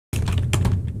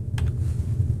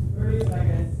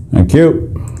Thank you.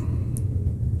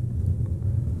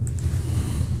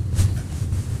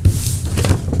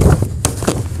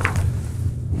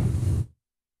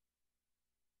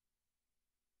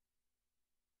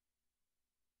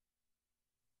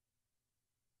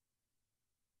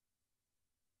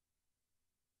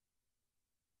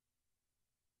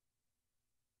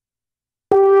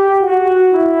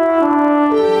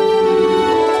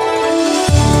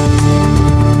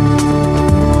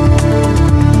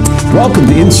 Welcome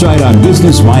to Insight on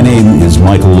Business. My name is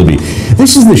Michael Libby.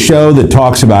 This is the show that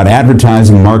talks about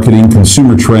advertising, marketing,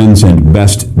 consumer trends, and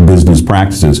best business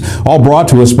practices. All brought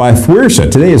to us by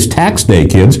FWRSA. Today is tax day,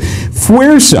 kids.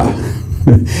 FWRSA.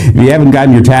 If you haven't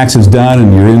gotten your taxes done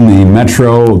and you're in the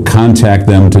metro, contact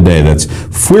them today. That's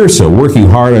FWRSA, working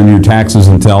hard on your taxes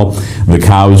until the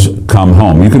cows come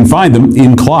home. You can find them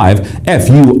in Clive,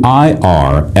 F-U-I-R-S-A.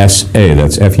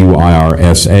 That's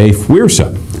F-U-I-R-S-A,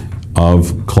 FWRSA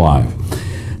of Clive.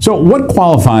 So what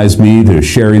qualifies me to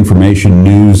share information,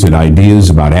 news, and ideas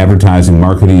about advertising,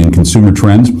 marketing, and consumer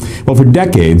trends? Well, for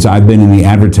decades, I've been in the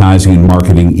advertising and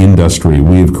marketing industry.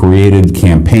 We have created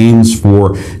campaigns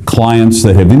for clients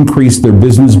that have increased their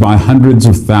business by hundreds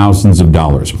of thousands of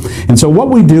dollars. And so what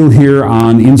we do here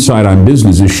on Insight on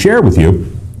Business is share with you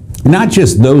not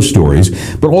just those stories,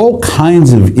 but all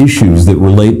kinds of issues that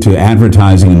relate to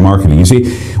advertising and marketing. You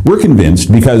see, we're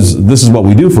convinced, because this is what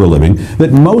we do for a living,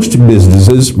 that most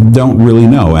businesses don't really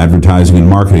know advertising and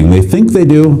marketing. They think they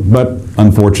do, but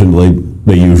unfortunately,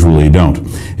 they usually don't.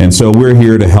 And so we're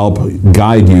here to help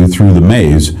guide you through the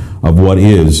maze of what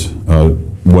is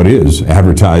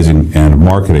advertising and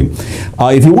marketing.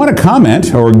 If you want to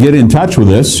comment or get in touch with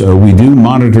us, we do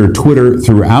monitor Twitter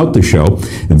throughout the show.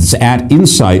 It's at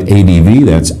InsightADV.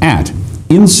 That's at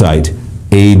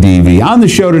InsightADV. On the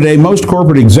show today, most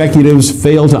corporate executives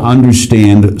fail to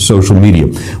understand social media.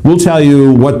 We'll tell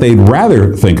you what they'd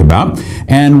rather think about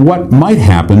and what might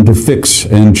happen to fix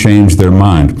and change their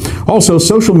mind. Also,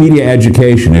 social media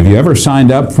education. Have you ever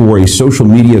signed up for a social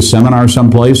media seminar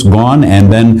someplace, gone,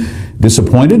 and then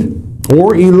disappointed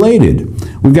or elated?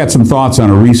 We've got some thoughts on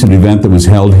a recent event that was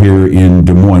held here in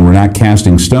Des Moines. We're not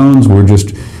casting stones, we're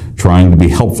just trying to be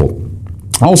helpful.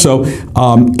 Also,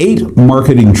 8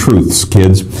 marketing truths,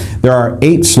 kids. There are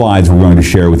 8 slides we're going to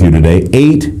share with you today.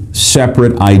 8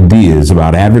 separate ideas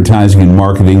about advertising and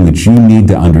marketing that you need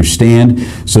to understand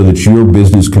so that your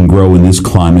business can grow in this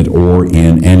climate or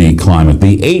in any climate.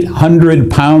 The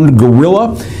 800-pound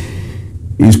gorilla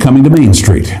is coming to Main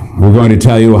Street. We're going to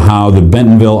tell you how the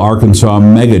Bentonville, Arkansas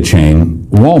mega chain,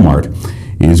 Walmart,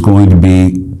 is going to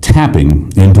be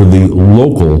tapping into the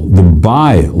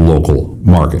buy local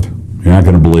market. You're not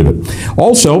going to believe it.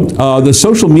 Also, the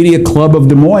Social Media Club of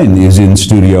Des Moines is in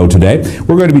studio today.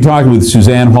 We're going to be talking with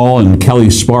Suzanne Hall and Kelly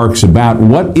Sparks about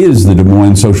what is the Des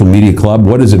Moines Social Media Club,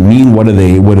 what does it mean, what do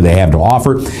they have to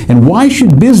offer, and why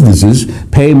should businesses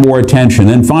pay more attention.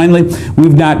 And finally,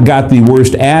 we've not got the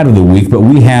worst ad of the week, but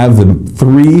we have the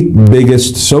 3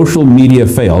 biggest social media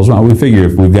fails. Well, we figure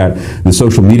if we've got the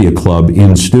Social Media Club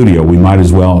in studio, we might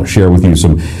as well share with you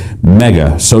some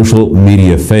mega social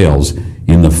media fails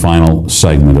in the final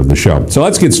segment of the show. So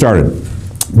let's get started.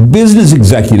 Business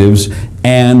executives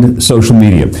and social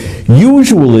media.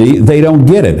 Usually they don't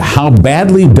get it. How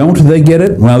badly don't they get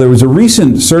it? Well, there was a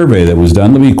recent survey that was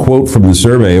done. Let me quote from the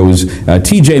survey. It was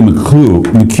T.J.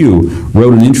 McHugh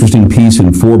wrote an interesting piece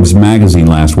in Forbes magazine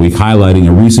last week highlighting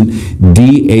a recent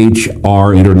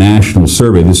DHR International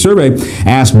survey. The survey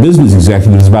asked business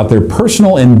executives about their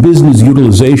personal and business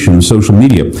utilization of social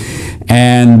media.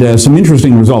 And some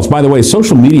interesting results. By the way,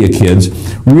 social media, kids,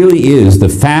 really is the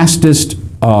fastest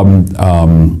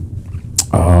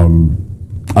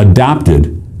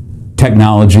adopted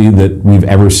technology that we've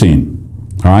ever seen.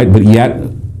 All right, but yet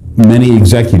many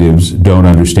executives don't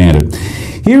understand it.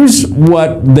 Here's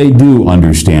what they do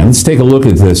understand. Let's take a look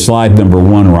at the slide number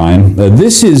 1, Ryan.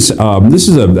 This is a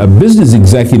business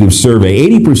executive survey.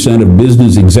 80% of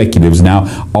business executives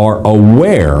now are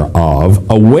aware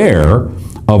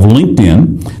of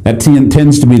LinkedIn. That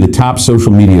tends to be the top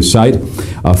social media site.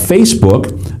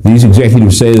 Facebook, these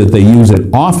executives say that they use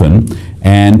it often.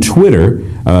 And Twitter,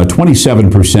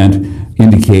 27%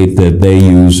 indicate that they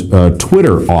use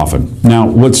Twitter often. Now,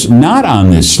 what's not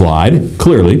on this slide,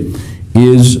 clearly,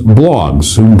 is blogs.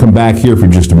 So we can come back here for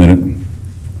just a minute,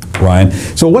 Ryan.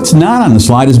 So what's not on the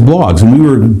slide is blogs, and we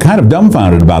were kind of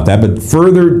dumbfounded about that, but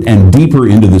further and deeper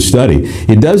into the study,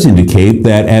 it does indicate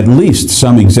that at least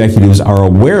some executives are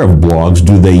aware of blogs.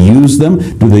 Do they use them?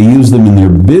 Do they use them in their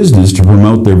business to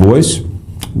promote their voice?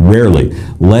 Rarely.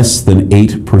 Less than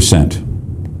 8%.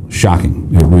 Shocking.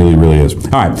 It really, really is.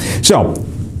 All right. So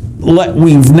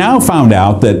we've now found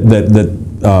out that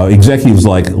executives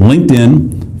like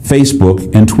LinkedIn,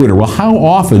 Facebook, and Twitter. Well, how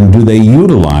often do they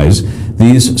utilize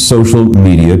these social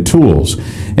media tools?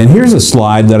 And here's a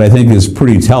slide that I think is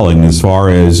pretty telling as far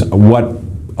as what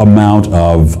amount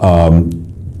of,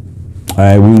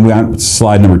 we got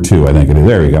slide number 2, I think it is.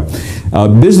 There you go.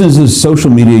 Businesses'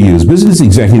 social media use. Business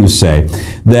executives say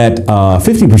that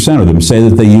 50% of them say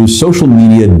that they use social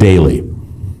media daily.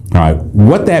 All right,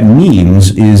 what that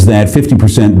means is that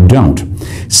 50% don't.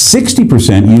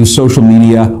 60% use social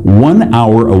media 1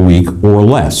 hour a week or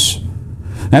less.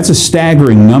 That's a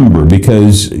staggering number,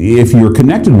 because if you're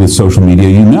connected with social media,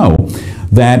 you know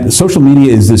that social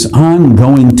media is this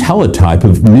ongoing teletype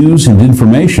of news and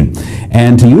information.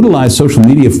 And to utilize social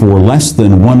media for less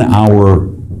than 1 hour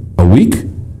a week,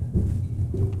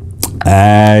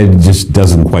 it just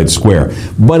doesn't quite square.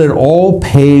 But it all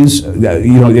pays,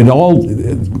 it all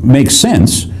makes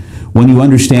sense when you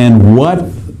understand what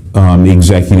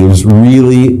executives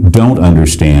really don't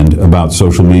understand about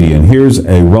social media. And here's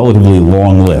a relatively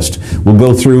long list. We'll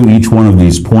go through each one of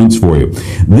these points for you.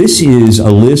 This is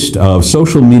a list of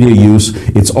social media use.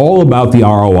 It's all about the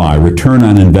ROI, return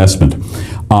on investment.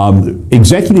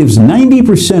 Executives,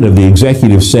 90% of the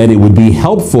executives said it would be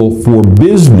helpful for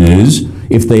business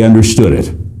if they understood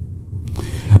it.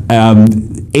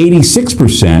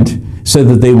 86% said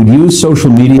that they would use social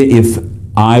media if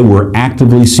I were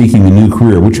actively seeking a new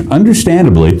career, which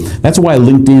understandably, that's why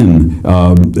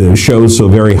LinkedIn shows so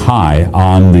very high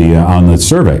on the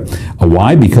survey.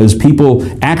 Why? Because people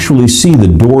actually see the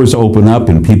doors open up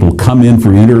and people come in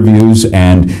for interviews,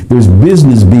 and there's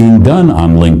business being done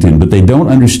on LinkedIn, but they don't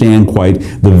understand quite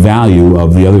the value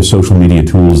of the other social media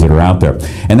tools that are out there.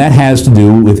 And that has to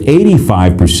do with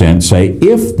 85% say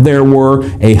if there were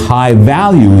a high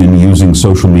value in using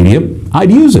social media,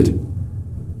 I'd use it.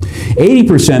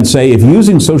 80% say if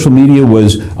using social media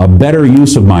was a better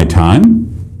use of my time,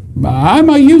 I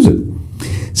might use it.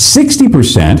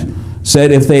 60%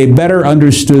 said if they better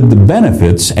understood the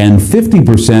benefits, and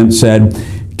 50% said,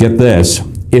 get this,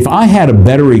 if I had a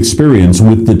better experience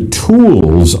with the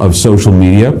tools of social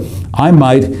media, I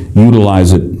might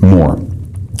utilize it more.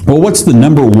 Well, what's the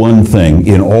number one thing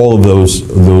in all of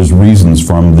those reasons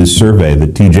from this survey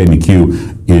that T.J. McHugh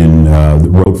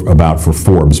wrote about for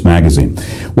Forbes magazine?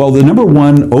 Well, the number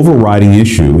one overriding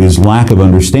issue is lack of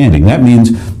understanding. That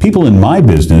means people in my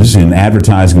business, in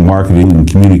advertising, marketing, and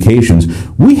communications,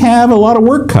 we have a lot of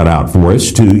work cut out for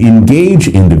us to engage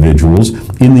individuals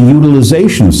in the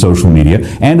utilization of social media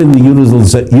and in the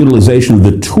utilization of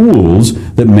the tools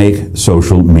that make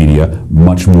social media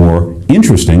much more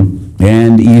interesting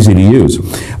and easy to use.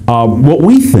 What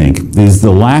we think is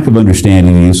the lack of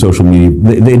understanding of social media.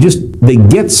 They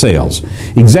get sales.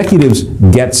 Executives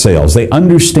get sales. They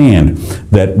understand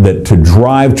that to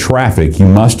drive traffic you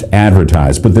must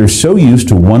advertise, but they're so used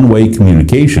to one-way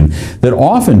communication that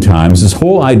oftentimes this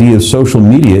whole idea of social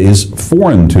media is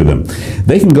foreign to them.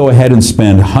 They can go ahead and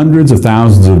spend hundreds of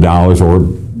thousands of dollars, or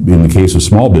in the case of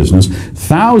small business,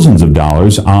 thousands of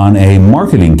dollars on a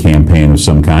marketing campaign of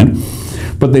some kind,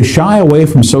 but they shy away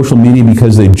from social media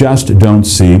because they just don't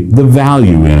see the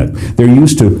value in it. They're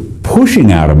used to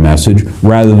pushing out a message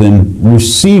rather than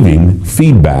receiving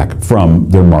feedback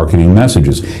from their marketing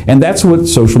messages. And that's what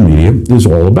social media is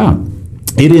all about.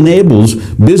 It enables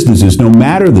businesses, no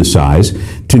matter the size,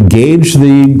 to gauge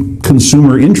the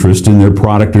consumer interest in their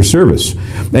product or service.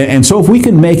 And so if we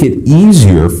can make it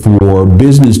easier for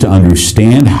business to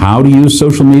understand how to use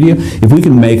social media, if we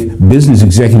can make business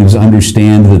executives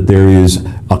understand that there is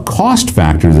a cost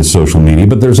factor to social media,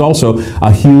 but there's also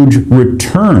a huge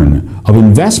return of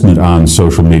investment on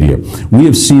social media. We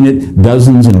have seen it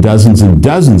dozens and dozens and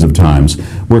dozens of times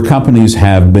where companies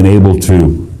have been able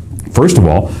to, first of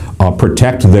all,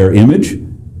 protect their image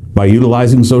by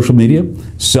utilizing social media,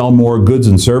 sell more goods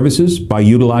and services by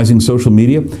utilizing social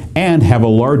media, and have a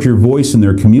larger voice in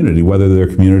their community, whether their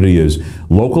community is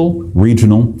local,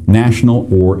 regional,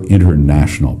 national, or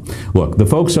international. Look, the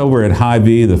folks over at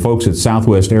Hy-Vee, the folks at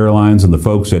Southwest Airlines, and the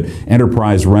folks at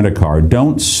Enterprise Rent-A-Car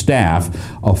don't staff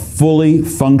a fully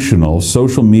functional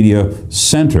social media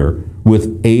center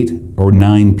with 8 or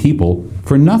 9 people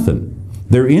for nothing.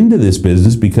 They're into this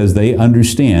business because they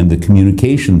understand the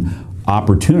communication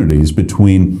opportunities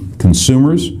between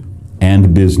consumers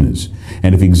and business.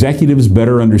 And if executives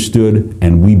better understood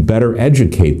and we better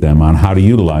educate them on how to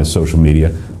utilize social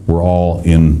media, we're all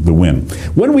in the win.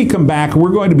 When we come back,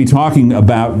 we're going to be talking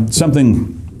about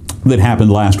something that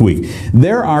happened last week.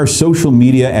 There are social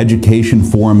media education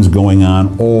forums going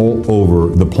on all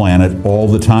over the planet all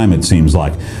the time, it seems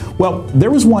like. Well, there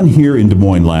was one here in Des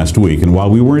Moines last week, and while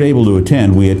we weren't able to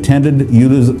attend, we attended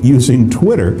using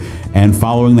Twitter and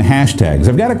following the hashtags.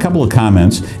 I've got a couple of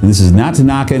comments, and this is not to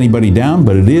knock anybody down,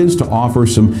 but it is to offer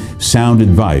some sound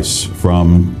advice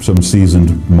from some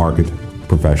seasoned market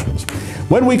professionals.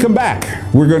 When we come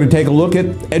back, we're going to take a look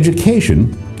at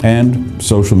education and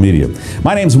social media.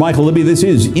 My name's Michael Libby. This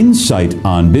is Insight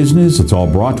on Business. It's all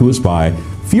brought to us by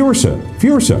Fursa.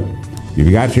 Fursa. If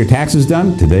you got your taxes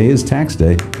done, today is tax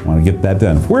day. Want to get that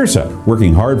done. Fursa,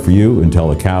 working hard for you until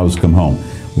the cows come home.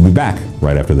 We'll be back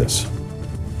right after this.